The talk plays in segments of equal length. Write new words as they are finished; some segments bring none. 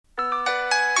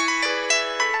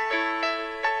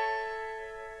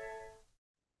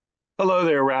Hello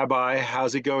there, Rabbi.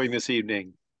 How's it going this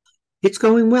evening? It's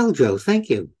going well, Joe.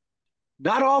 Thank you.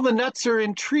 Not all the nuts are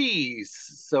in trees,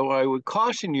 so I would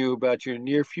caution you about your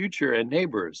near future and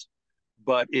neighbors.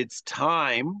 But it's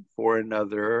time for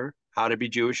another How to Be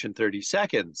Jewish in 30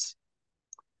 Seconds.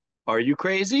 Are you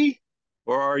crazy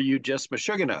or are you just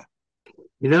meshugganah?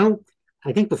 You know,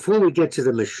 I think before we get to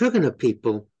the meshugganah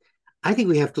people, I think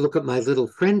we have to look at my little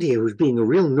friend here who's being a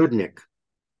real nudnik.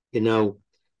 You know,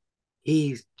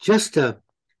 he's just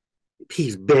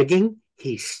he's begging,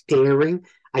 he's staring.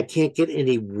 I can't get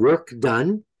any work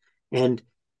done. And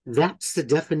that's the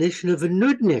definition of a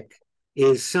nudnik,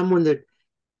 is someone that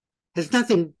has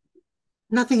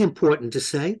nothing important to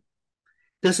say,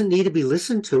 doesn't need to be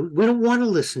listened to. We don't want to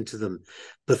listen to them.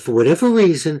 But for whatever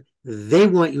reason, they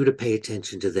want you to pay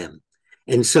attention to them.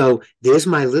 And so there's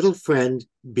my little friend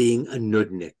being a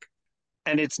nudnik.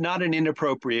 And it's not an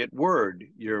inappropriate word.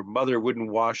 Your mother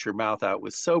wouldn't wash your mouth out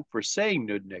with soap for saying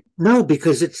nudnik. No,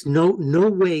 because it's no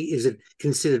way is it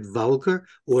considered vulgar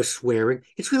or swearing.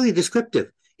 It's really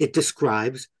descriptive. It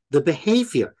describes the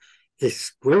behavior. The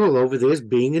squirrel over there is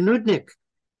being a nudnik.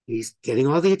 He's getting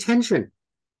all the attention,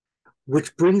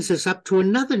 which brings us up to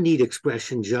another neat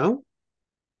expression, Joe.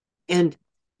 And,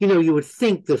 you would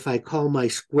think that if I call my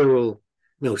squirrel,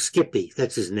 no, Skippy,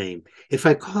 that's his name. If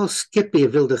I call Skippy a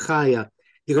vilde Chaya,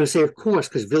 you're going to say, of course,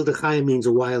 because vilde Chaya means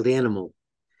a wild animal.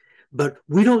 But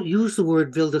we don't use the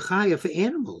word vilde Chaya for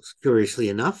animals, curiously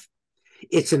enough.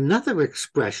 It's another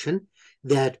expression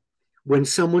that when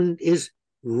someone is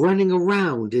running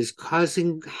around, is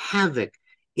causing havoc,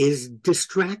 is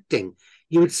distracting,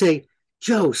 you would say,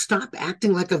 Joe, stop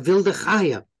acting like a vilde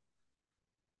Chaya.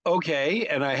 Okay,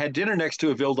 and I had dinner next to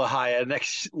a vilde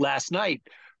last night,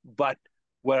 but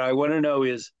what I want to know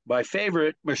is my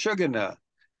favorite meshugganah.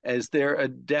 Is there a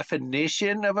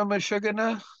definition of a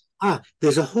meshugganah?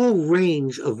 There's a whole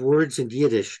range of words in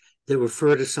Yiddish that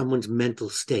refer to someone's mental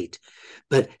state.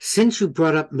 But since you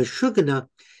brought up meshugganah,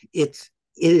 it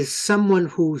is someone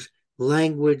whose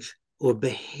language or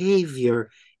behavior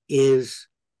is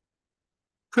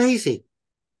crazy.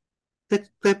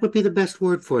 That would be the best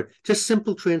word for it. Just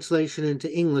simple translation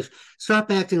into English. Stop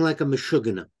acting like a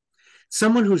meshugganah.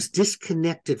 Someone who's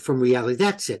disconnected from reality.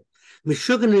 That's it.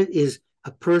 Meshugganah is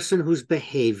a person whose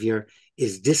behavior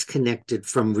is disconnected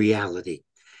from reality,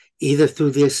 either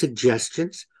through their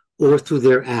suggestions or through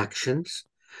their actions,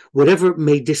 whatever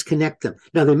may disconnect them.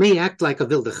 Now, they may act like a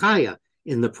vilde Chaya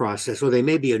in the process, or they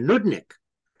may be a nudnik,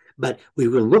 but we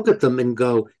will look at them and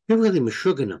go, you're really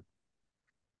meshugganah.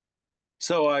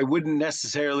 So I wouldn't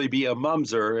necessarily be a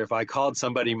mumser if I called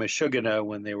somebody meshugganah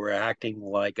when they were acting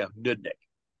like a nudnik.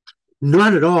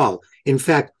 Not at all. In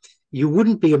fact, you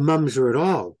wouldn't be a mumser at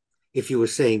all if you were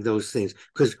saying those things,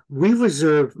 because we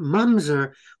reserve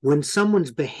mumser when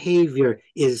someone's behavior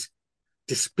is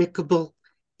despicable,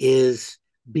 is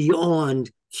beyond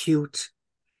cute.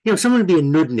 Someone can be a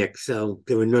nudnik, so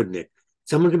they're a nudnik.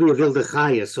 Someone can be a vilde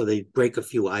Chaya, so they break a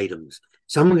few items.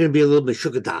 Someone can be a little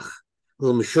meshuggadach, a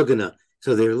little meshugganah,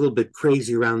 so they're a little bit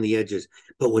crazy around the edges.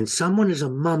 But when someone is a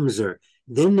mumser,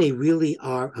 then they really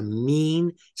are a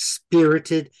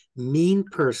mean-spirited, mean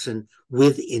person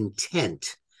with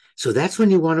intent. So that's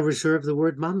when you want to reserve the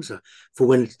word mumser, for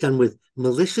when it's done with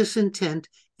malicious intent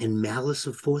and malice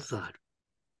of forethought.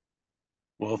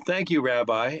 Well, thank you,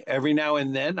 Rabbi. Every now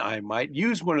and then I might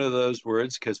use one of those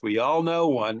words because we all know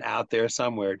one out there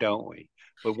somewhere, don't we?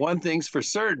 But one thing's for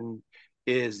certain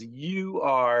is you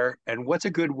are, and what's a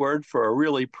good word for a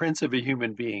really prince of a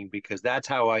human being? Because that's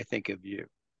how I think of you.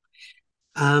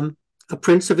 A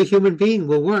prince of a human being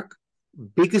will work.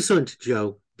 Be gesund,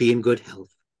 Joe. Be in good health.